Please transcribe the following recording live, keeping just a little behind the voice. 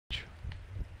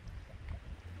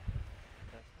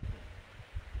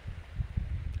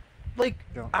Like,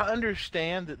 Go. I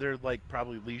understand that they're like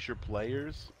probably leisure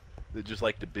players that just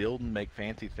like to build and make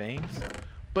fancy things,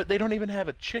 but they don't even have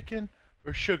a chicken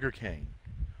or sugar cane.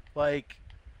 Like,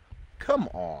 come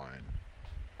on.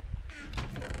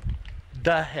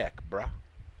 The heck, bruh.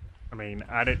 I mean,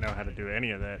 I didn't know how to do any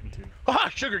of that until.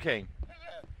 Ah, sugar cane.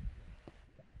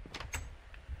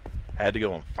 Had to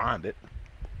go and find it.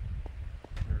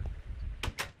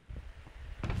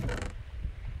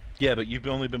 Yeah, but you've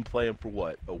only been playing for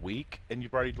what, a week, and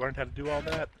you've already learned how to do all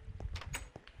that?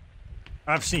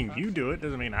 I've seen you do it.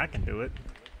 Doesn't mean I can do it.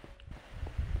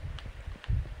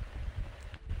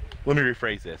 Let me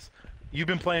rephrase this. You've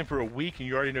been playing for a week, and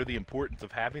you already know the importance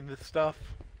of having this stuff?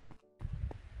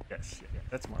 Yes, yeah,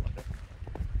 that's more like it.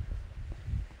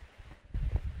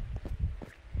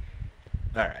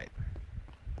 Alright.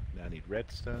 Now I need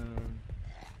redstone.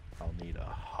 I'll need a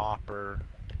hopper.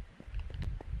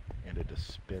 And a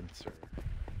dispenser.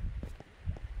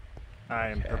 I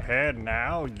am prepared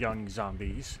now, young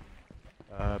zombies.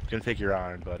 Gonna take your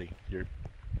iron, buddy. You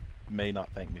may not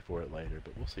thank me for it later,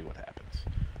 but we'll see what happens.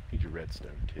 Need your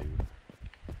redstone, too.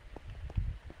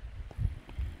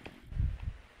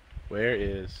 Where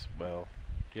is... Well,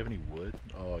 do you have any wood?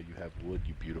 Oh, you have wood,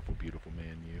 you beautiful, beautiful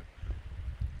man, you.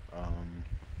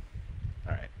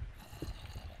 Alright.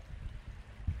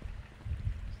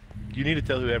 You need to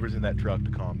tell whoever's in that truck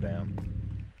to calm down.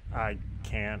 I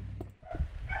can't.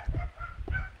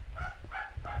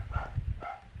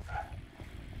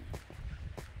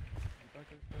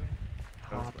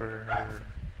 Hopper.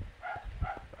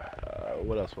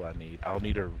 What else will I need? I'll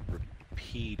need a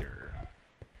repeater.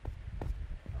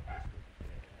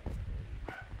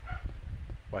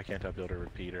 Why can't I build a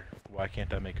repeater? Why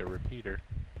can't I make a repeater?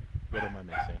 What am I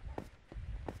missing?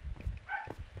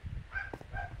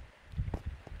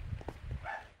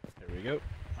 There we go.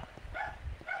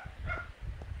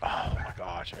 Oh my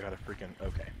gosh, I got a freaking...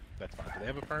 Okay, that's fine. Do they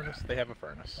have a furnace? They have a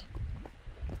furnace.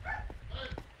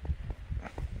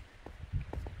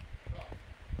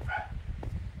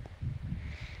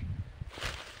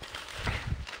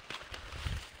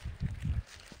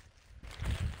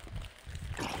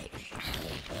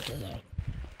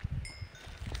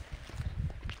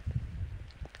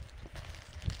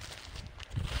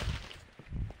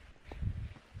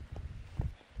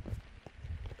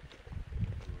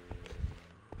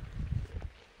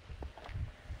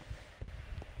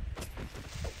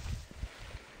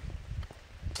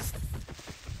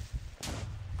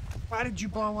 Why did you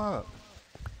blow up?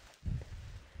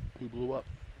 Who blew up?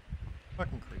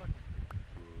 Fucking creep.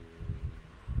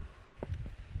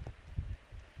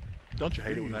 Don't you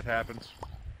hate it when that happens?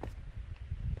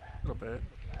 A little bit.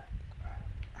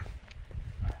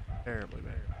 Terribly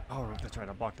bad. Oh, that's right.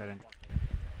 I blocked that in.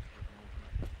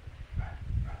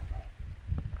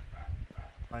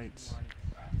 Lights.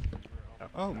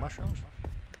 Oh, mushrooms.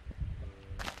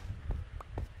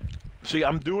 See,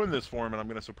 I'm doing this for him, and I'm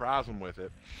going to surprise him with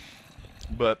it.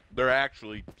 But they're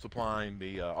actually supplying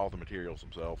the all the materials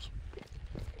themselves.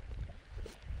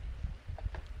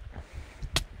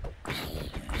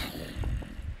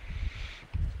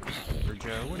 Or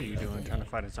Joe, what are you doing trying to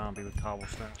fight a zombie with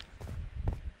cobblestone?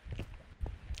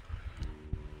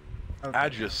 Okay. I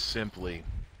just simply...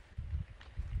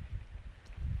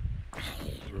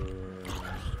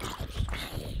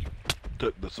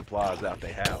 took the supplies out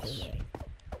the house.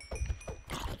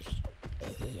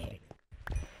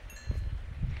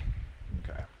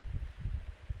 Okay.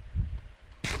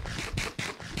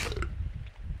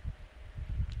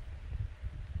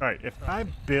 Alright, if I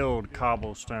build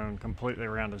cobblestone completely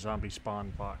around a zombie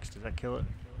spawn box, does that kill it?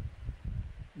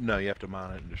 No, you have to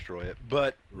mine it and destroy it.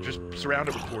 But just surround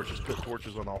it with torches. Put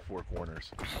torches on all four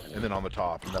corners. And then on the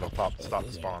top, and that'll stop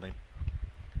the spawning.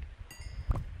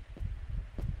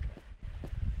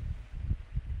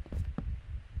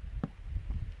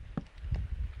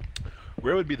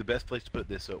 Where would be the best place to put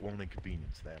this so it won't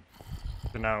inconvenience them?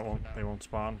 So now they won't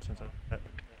spawn since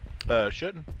I...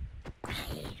 Shouldn't.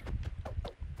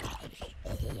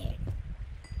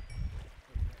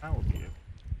 That would be it.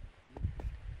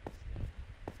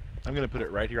 I'm going to put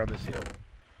it right here on this hill.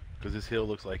 Because this hill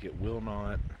looks like it will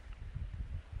not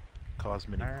cause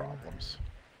many problems.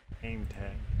 Name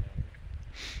tag.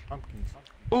 Pumpkins.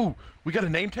 Ooh, we got a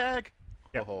name tag?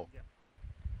 Yep. Oh.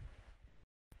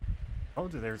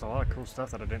 Told you there's a lot of cool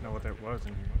stuff that I didn't know what that was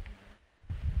in here.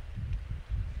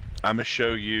 I'm going to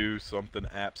show you something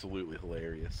absolutely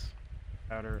hilarious.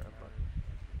 Powder of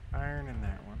iron in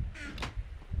that one.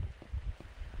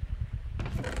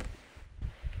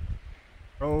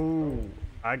 Oh,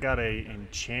 I got a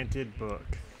enchanted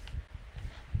book.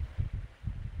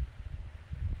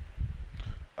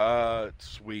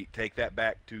 Sweet. Take that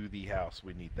back to the house.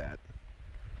 We need that.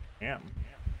 Yeah.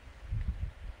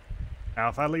 Now,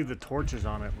 if I leave the torches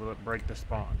on it, will it break the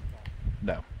spawn?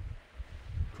 No.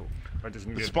 Cool. I just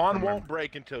need The to spawn remember. won't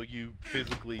break until you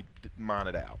physically mine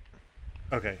it out.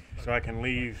 Okay, so I can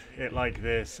leave it like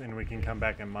this, and we can come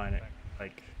back and mine it,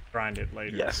 like grind it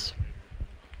later. Yes.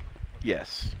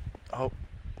 Yes. Oh,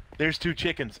 there's 2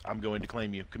 chickens. I'm going to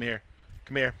claim you. Come here.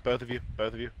 Come here, both of you.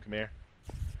 Both of you. Come here.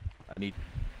 I need.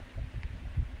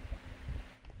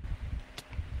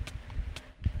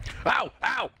 Ow!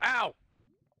 Ow! Ow!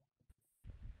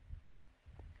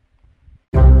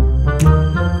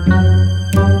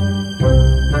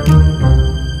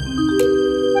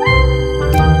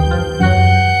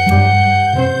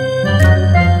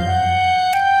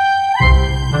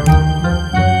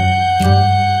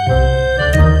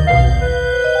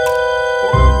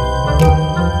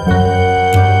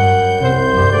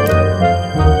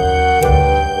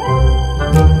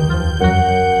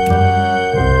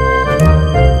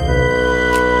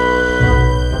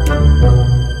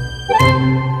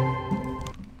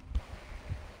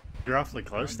 You're awfully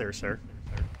close there, sir.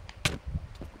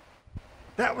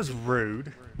 That was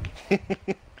rude.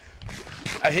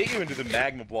 I hit you into the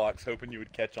magma blocks hoping you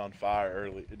would catch on fire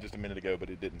early, just a minute ago, but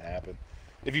it didn't happen.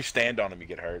 If you stand on them, you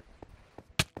get hurt.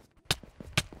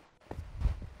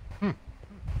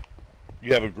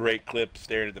 You have a great clip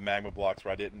staring at the magma blocks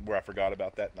where I forgot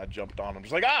about that, and I jumped on them.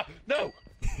 Just like, ah, no!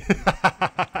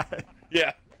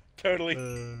 Yeah, totally.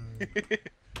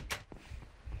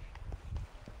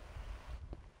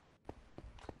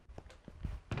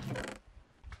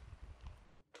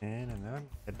 And then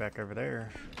head back over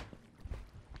there.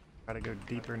 Gotta go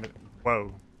deeper into.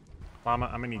 Whoa, Llama,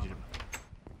 I'm gonna need you to.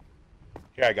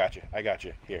 Here, I got you. I got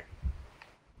you. Here.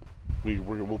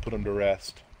 We'll put him to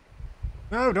rest.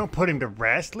 No, don't put him to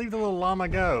rest. Leave the little llama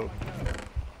go.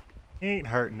 He ain't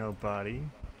hurt nobody.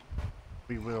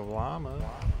 We will llama.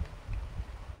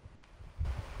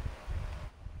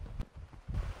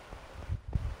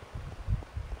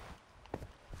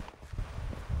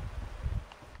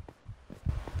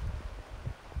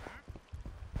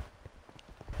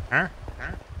 Huh?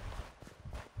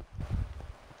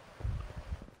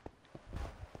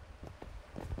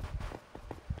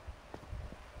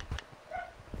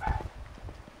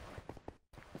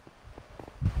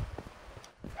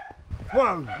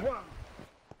 Whoa! Whoa!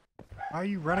 Why are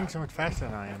you running so much faster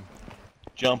than I am?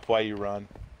 Jump while you run.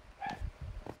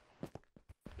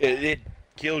 It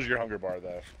kills your hunger bar,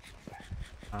 though.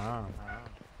 Oh.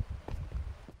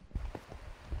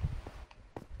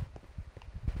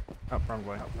 Oh, wrong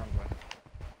way. Wrong way.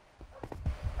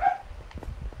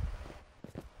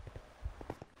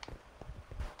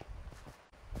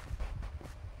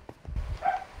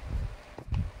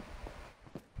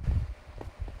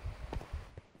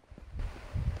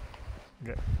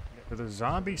 Okay. So the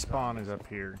zombie spawn is up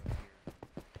here.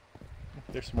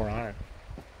 There's some more iron.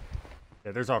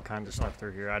 Yeah, there's all kinds of stuff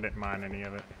through here. I didn't mind any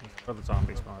of it. For the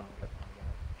zombie spawn.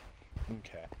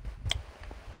 Okay.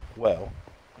 Well,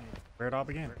 Where it all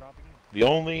began. the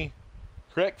only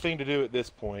correct thing to do at this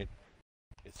point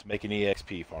is to make an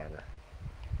EXP farmer.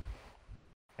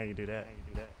 How you do that?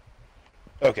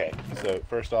 Okay, so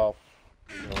first off,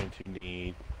 you're going to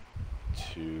need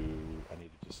I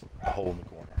need to just a hole in the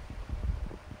corner.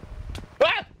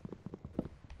 Ah!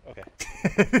 Okay.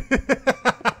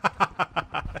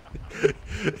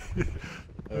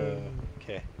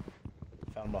 Okay.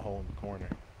 Found my hole in the corner.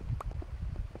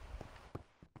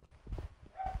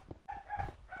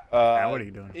 Now what are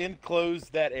you doing? Enclose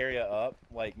that area up,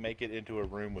 like make it into a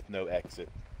room with no exit.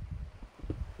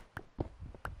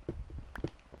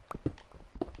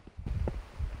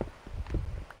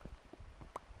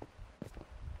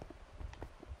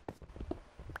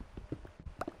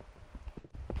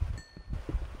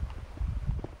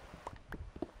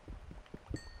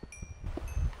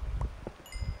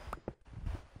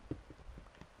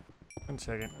 One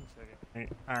second. Hey,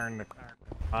 iron the coal.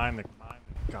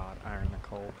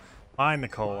 Mine the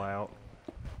coal out.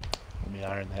 Let me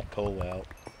iron that coal out.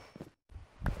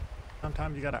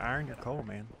 Sometimes you gotta iron your coal,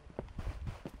 man.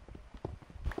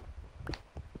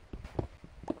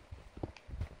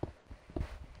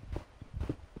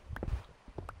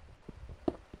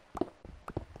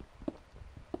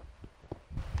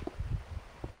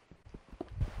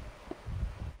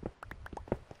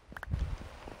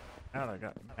 Now I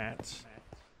got mats.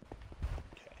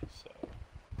 Okay, so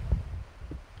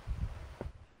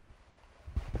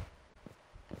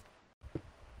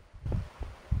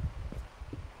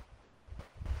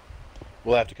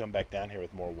we'll have to come back down here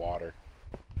with more water.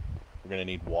 We're gonna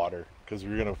need water because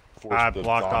we're gonna force I the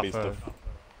blocked off zombies to.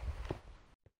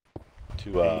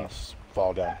 to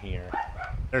fall down here.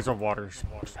 There's a water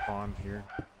spawn here.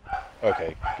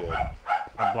 Okay, good.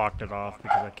 I blocked it off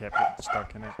because I kept getting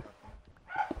stuck in it.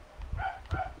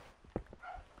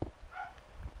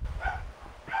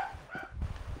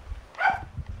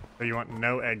 So you want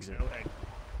no exit?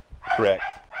 Correct.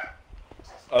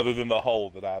 Other than the hole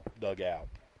that I dug out.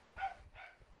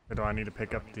 So do I need to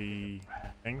pick up the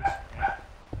things?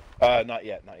 Not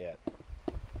yet, not yet.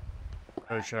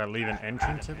 So should I leave an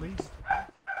entrance at least?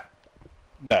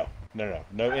 No, no, no.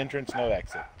 No entrance, no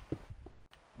exit.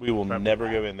 We will never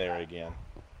go in there again.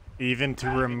 Even to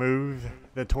remove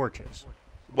the torches?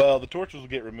 Well, the torches will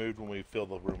get removed when we fill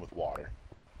the room with water.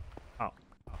 Oh.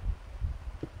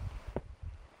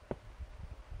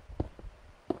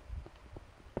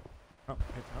 Oh,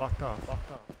 it's blocked off.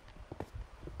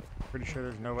 Pretty sure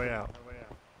there's no way out.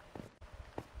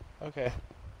 Okay.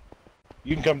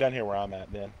 You can come down here where I'm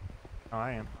at then. Oh,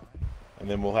 I am. And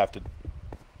then we'll have to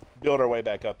build our way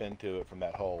back up into it from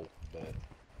that hole. But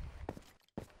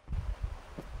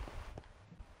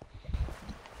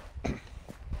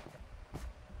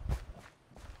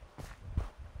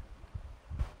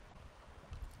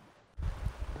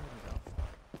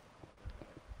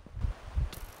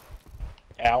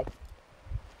ow.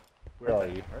 Where are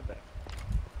you?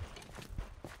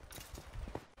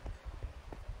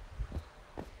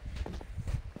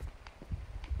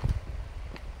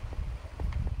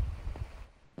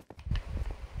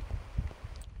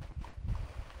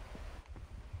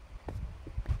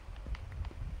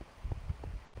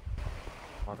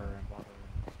 Water.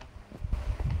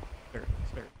 There.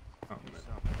 Oh, no.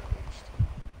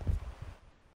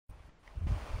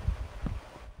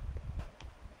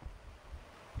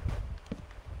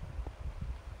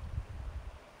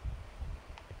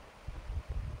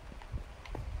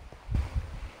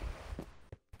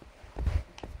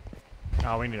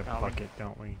 Oh, we need a bucket,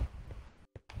 don't we?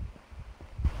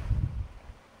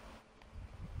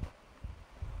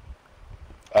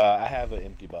 I have an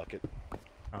empty bucket.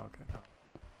 Oh, okay.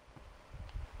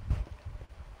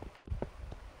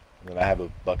 And then I have a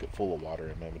bucket full of water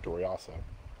in my inventory also.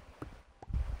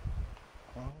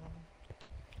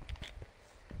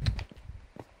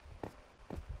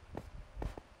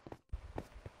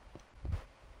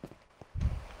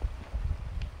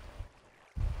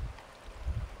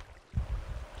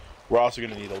 We're also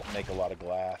going to need to make a lot of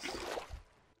glass.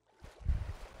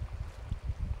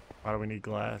 Why do we need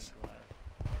glass?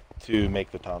 To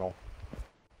make the tunnel.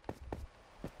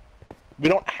 We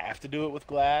don't have to do it with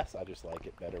glass. I just like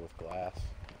it better with glass.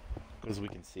 Because we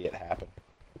can see it happen.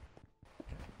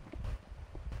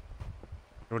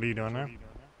 What are you doing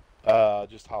now?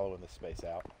 Just hollowing this space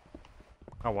out.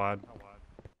 How wide?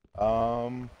 I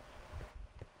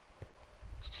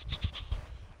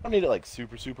don't need it like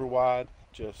super wide.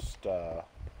 Just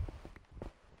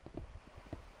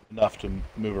enough to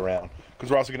move around. Because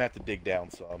we're also going to have to dig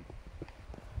down some.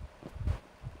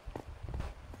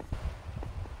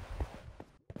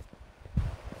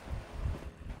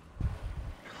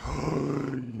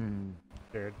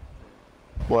 Scared.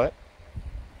 What?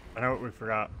 I know what we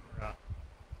forgot.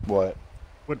 What?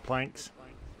 Wood planks.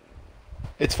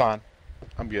 It's fine.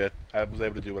 I'm good. I was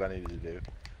able to do what I needed to do.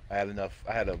 I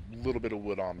had a little bit of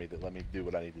wood on me that let me do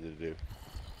what I needed to do.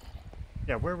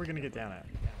 Yeah, where are we gonna get down at?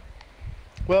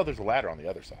 Well, there's a ladder on the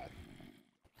other side.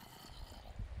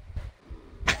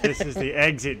 This is the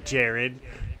exit, Jared.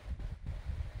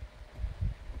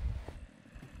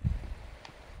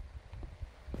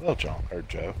 Well, John, or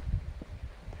Joe,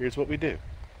 here's what we do.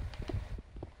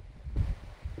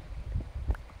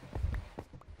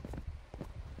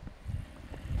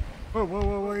 Whoa,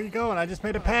 where are you going? I just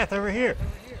made a path over here.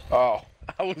 Oh,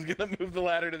 I was gonna move the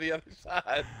ladder to the other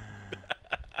side.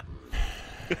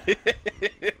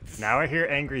 Now I hear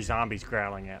angry zombies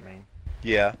growling at me.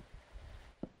 Yeah.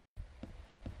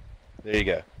 There you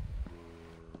go.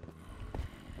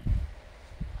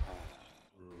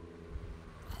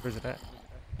 Where's it at?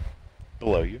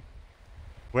 Below you.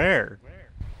 Where?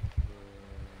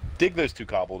 Dig those two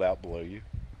cobbled out below you.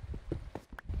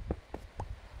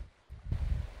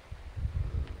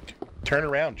 Turn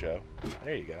around, Joe.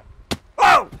 There you go.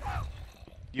 Oh!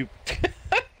 You,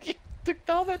 you took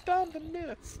all that time to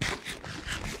miss.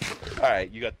 All right,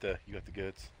 you got the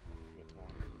goods.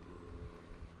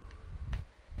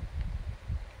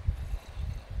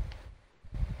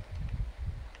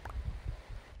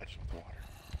 I just want the water.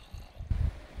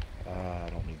 I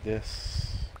don't need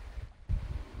this.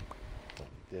 Don't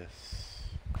need this.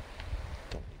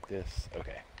 Don't need this.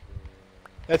 Okay.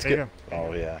 That's There you good.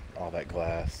 Oh yeah, all that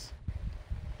glass.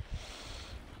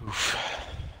 Oof.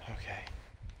 Okay.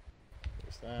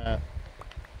 There's that.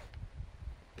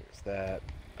 There's test that.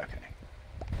 Okay.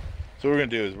 So what we're gonna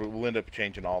do is we'll end up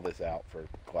changing all this out for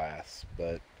glass,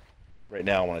 but right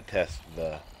now I want to test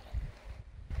the.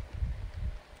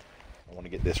 I want to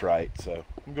get this right, so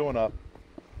I'm going up.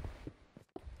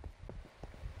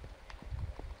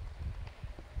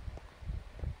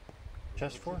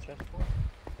 Chest 4?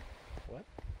 What?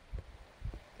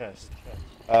 Chest.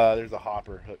 There's a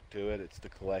hopper hooked to it. It's to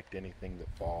collect anything that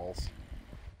falls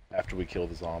after we kill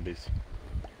the zombies.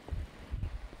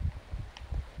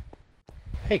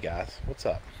 Hey guys, what's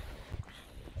up?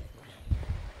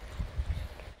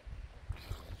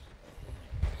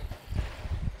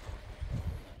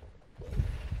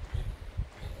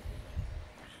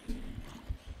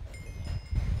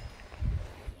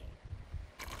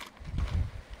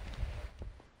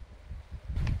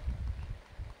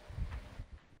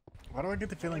 Why do I get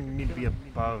the feeling you need to be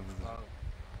above?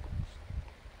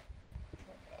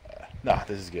 Nah,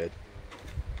 this is good.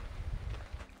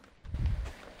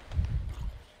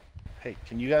 Hey,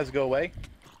 can you guys go away?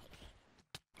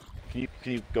 Can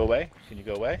you go away? Can you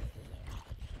go away?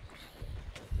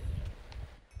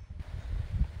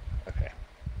 Okay.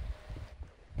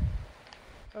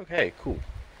 Okay, cool.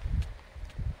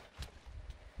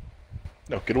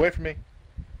 No, get away from me.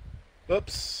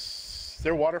 Oops. Is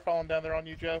there water falling down there on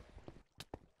you, Joe?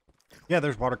 Yeah,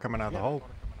 there's water coming out of the hole.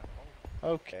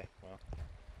 Okay, well.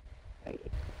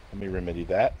 Let me remedy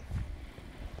that.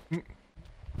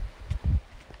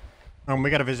 We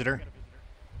got a visitor.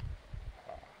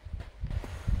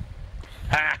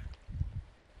 Ha!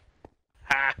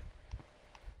 Ha!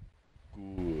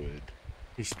 Good.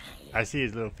 I see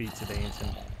his little feet dancing.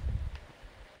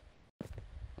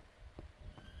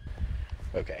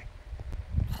 Okay.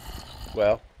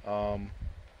 Well,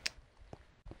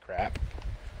 crap.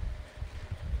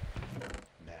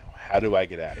 Now, how do I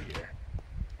get out of here?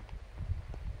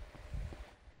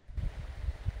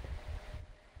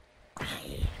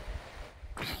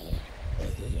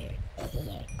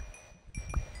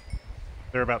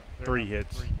 They're about 3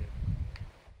 hits.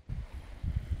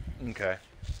 Okay.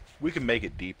 We can make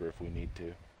it deeper if we need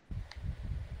to.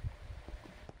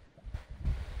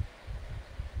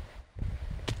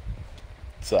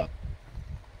 What's up?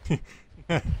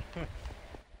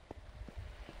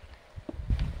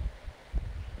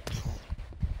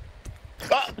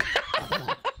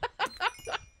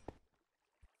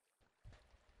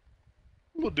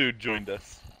 Little dude joined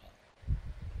us.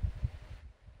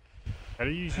 How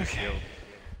do you use your shield?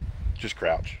 Just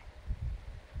crouch.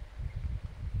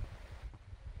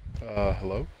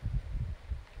 Hello?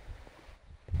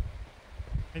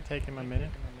 Hey, taking my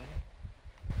minute.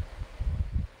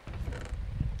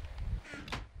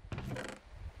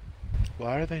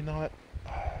 Why are they not?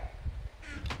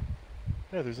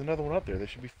 Yeah, there's another one up there. They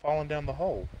should be falling down the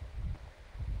hole.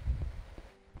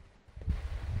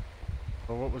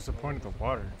 Well, what was the point of the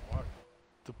water?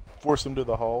 To force them to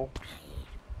the hole.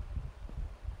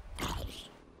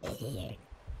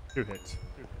 2 hits.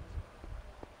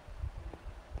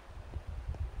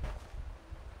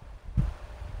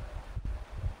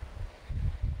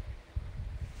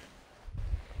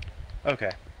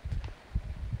 Okay.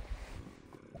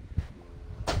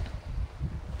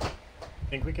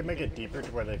 Think we can make it deeper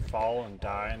to where they fall and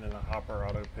die, and then the hopper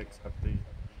auto picks up the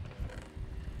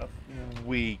stuff?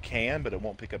 We can, but it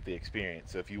won't pick up the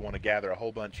experience. So if you want to gather a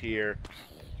whole bunch here,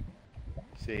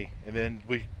 see, and then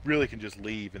we really can just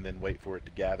leave and then wait for it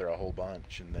to gather a whole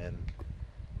bunch, and then.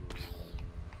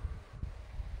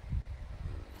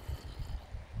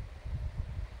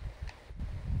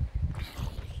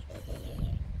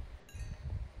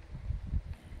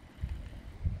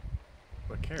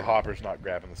 The hopper's not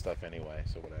grabbing the stuff anyway,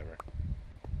 so whatever.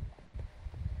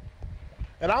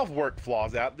 And I'll work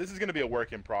flaws out. This is going to be a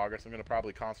work in progress. I'm going to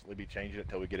probably constantly be changing it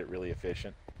until we get it really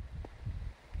efficient.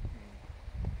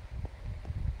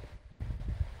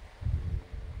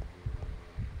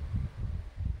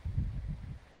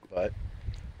 But,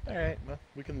 alright, well,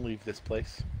 we can leave this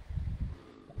place.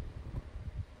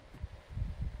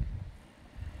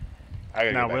 I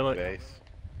gotta Now, go back will to it- base.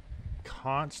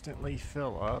 Constantly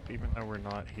fill up, even though we're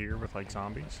not here with like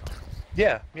zombies.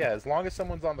 Yeah, as long as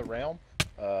someone's on the realm,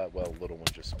 well, little one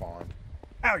just spawned.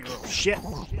 Ow, you little shit!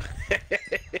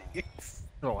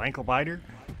 Little ankle biter.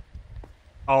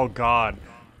 Oh god.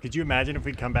 Could you imagine if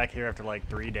we come back here after like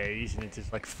 3 days and it's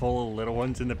just like full of little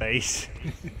ones in the base?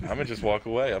 I'm gonna just walk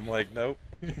away. I'm like, nope.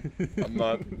 I'm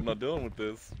not dealing with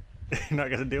this. You're not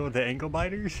gonna deal with the ankle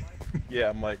biters? Yeah,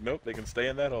 I'm like, nope, they can stay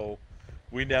in that hole.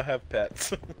 We now have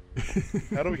pets.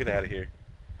 How do we get out of here?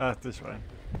 This way.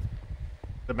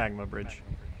 The magma bridge.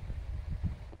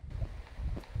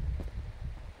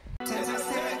 On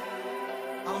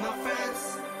the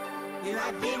fence, We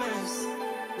ride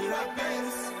Beamers, we ride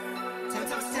Benz, 10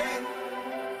 times 10,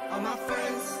 all my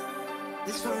friends,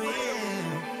 this for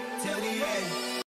real, till the end.